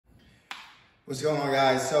What's going on,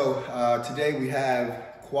 guys? So today we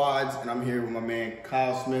have quads, and I'm here with my man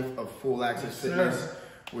Kyle Smith of Full Access Fitness.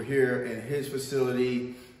 We're here in his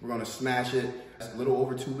facility. We're gonna smash it. It's a little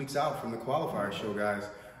over 2 weeks out from the qualifier show, guys.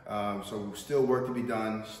 So still work to be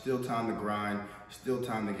done, still time to grind, still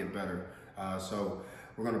time to get better. So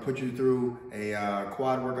we're gonna put you through a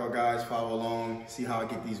quad workout, guys. Follow along, see how I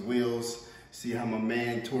get these wheels, see how my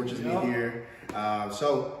man torches me here.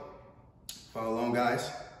 So follow along, guys.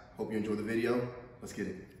 Hope you enjoy the video. Let's get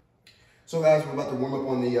it. So guys, we're about to warm up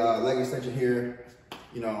on the leg extension here.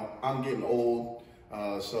 You know, I'm getting old,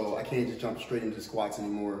 so I can't just jump straight into squats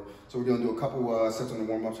anymore. So we're gonna do a couple sets on the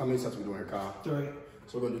warm ups. How many sets are we doing here, Kyle? 3.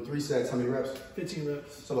 So we're gonna do 3 sets. How many reps? 15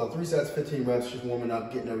 reps. So about 3 sets, 15 reps, just warming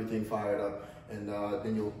up, getting everything fired up, and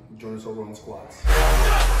then you'll join us over on squats.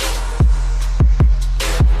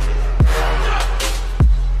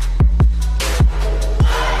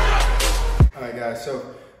 All right, guys. So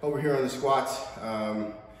over here on the squats,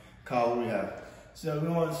 Kyle, what do we have? So we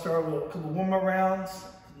want to start with a couple warm-up rounds,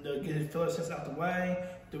 get his filler sets out the way.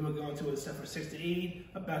 Then we're going to a set for 6 to 8,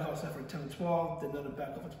 a back off set for 10 to 12, then another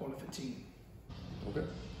back off for 12 to 15. Okay.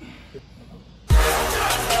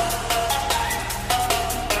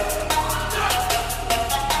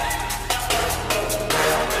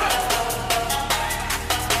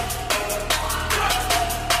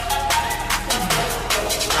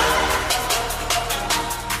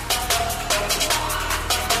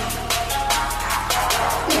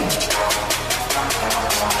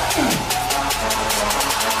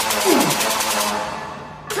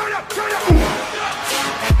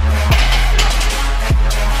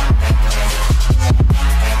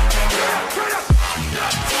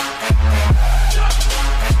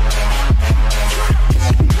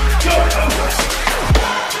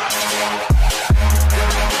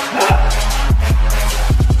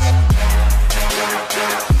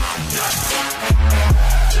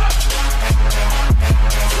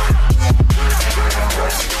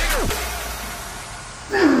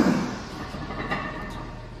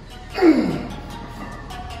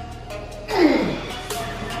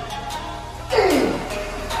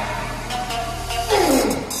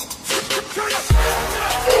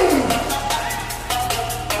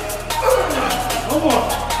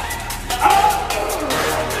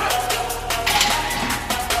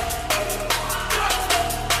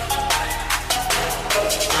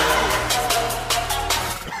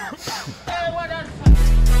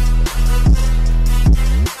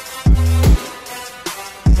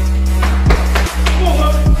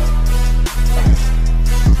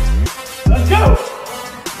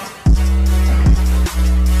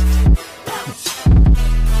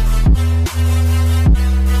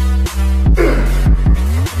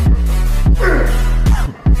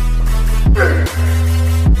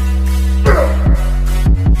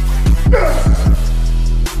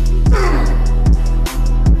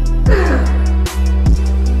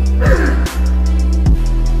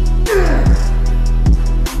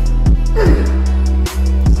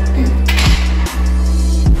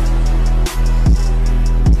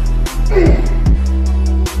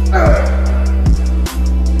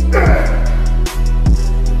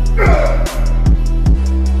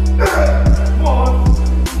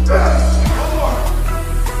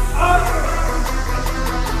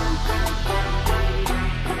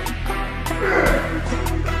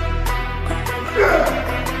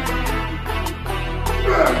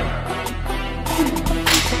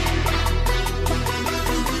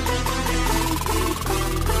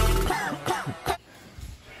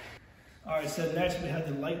 So next we have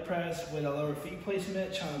the leg press with a lower feet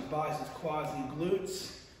placement, trying to box his quads and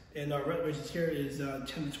glutes. And our rep ranges here is 10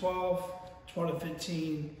 to 12, 12 to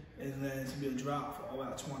 15, and then it's gonna be a drop for all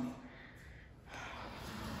out 20.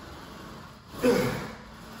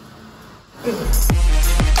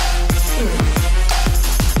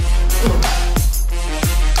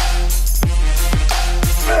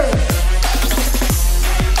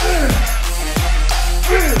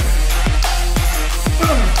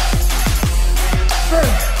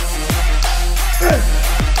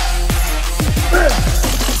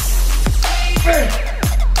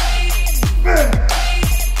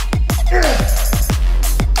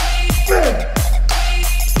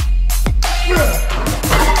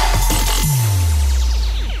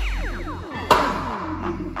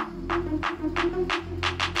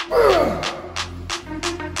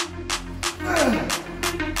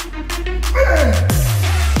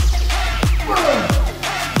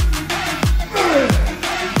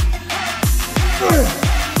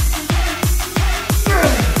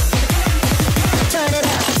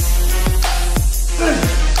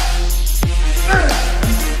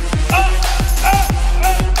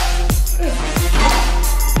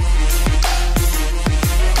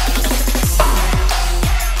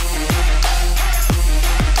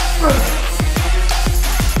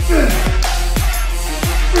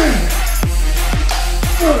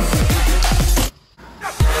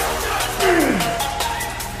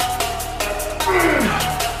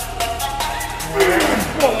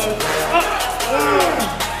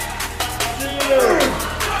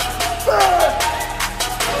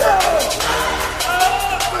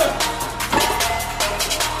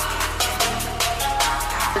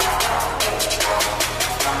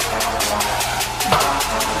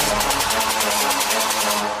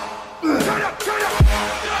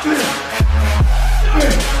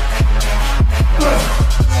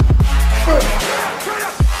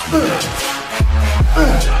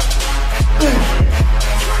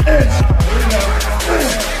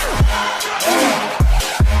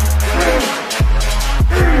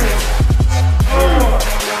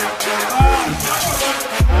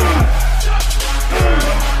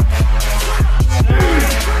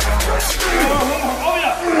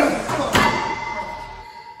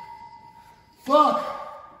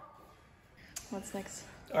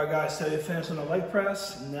 guys, so we finished on the leg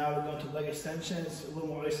press. Now we're going to leg extensions, a little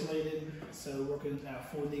more isolated. So working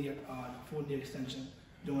at full knee extension,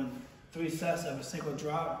 doing 3 sets of a single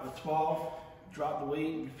drop of 12. Drop the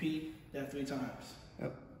weight, repeat that 3 times.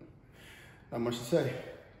 Yep. Not much to say.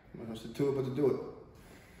 Not much to do it, but to do it.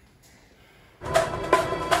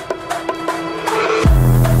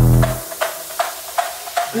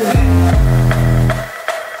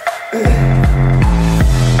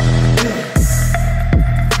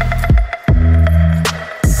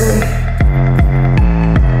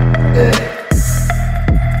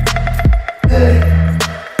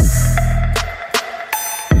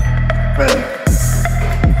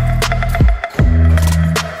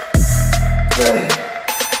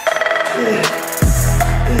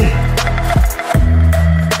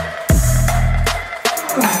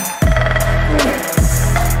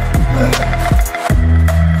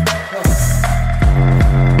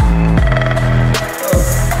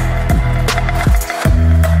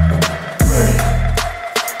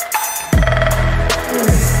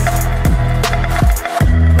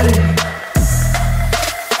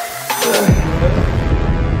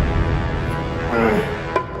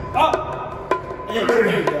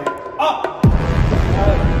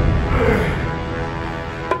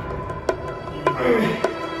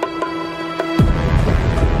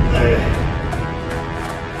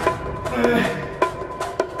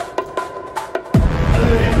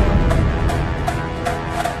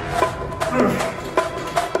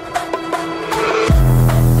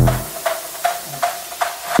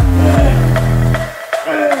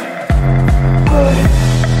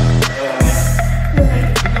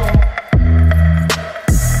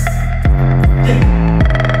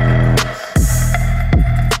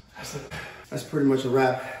 That's pretty much a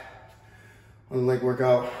wrap on the leg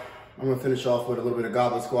workout. I'm gonna finish off with a little bit of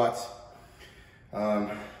goblet squats.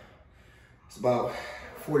 It's about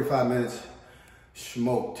 45 minutes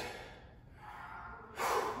smoked.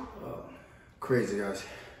 Crazy, guys.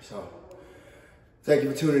 So, thank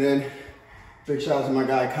you for tuning in. Big shout out to my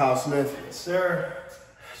guy, Kyle Smith. Yes, sir.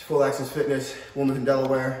 It's Full Access Fitness, woman in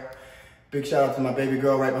Delaware. Big shout out to my baby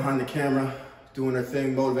girl right behind the camera, doing her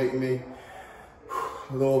thing, motivating me.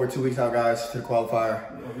 A little over 2 weeks out, guys, to the qualifier.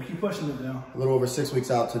 Yeah, we keep pushing it now. A little over 6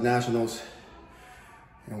 weeks out to nationals.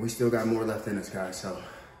 And we still got more left in us, guys, so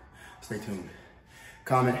stay tuned.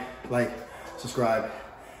 Comment, like, subscribe.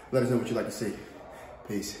 Let us know what you'd like to see.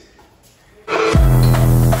 Peace.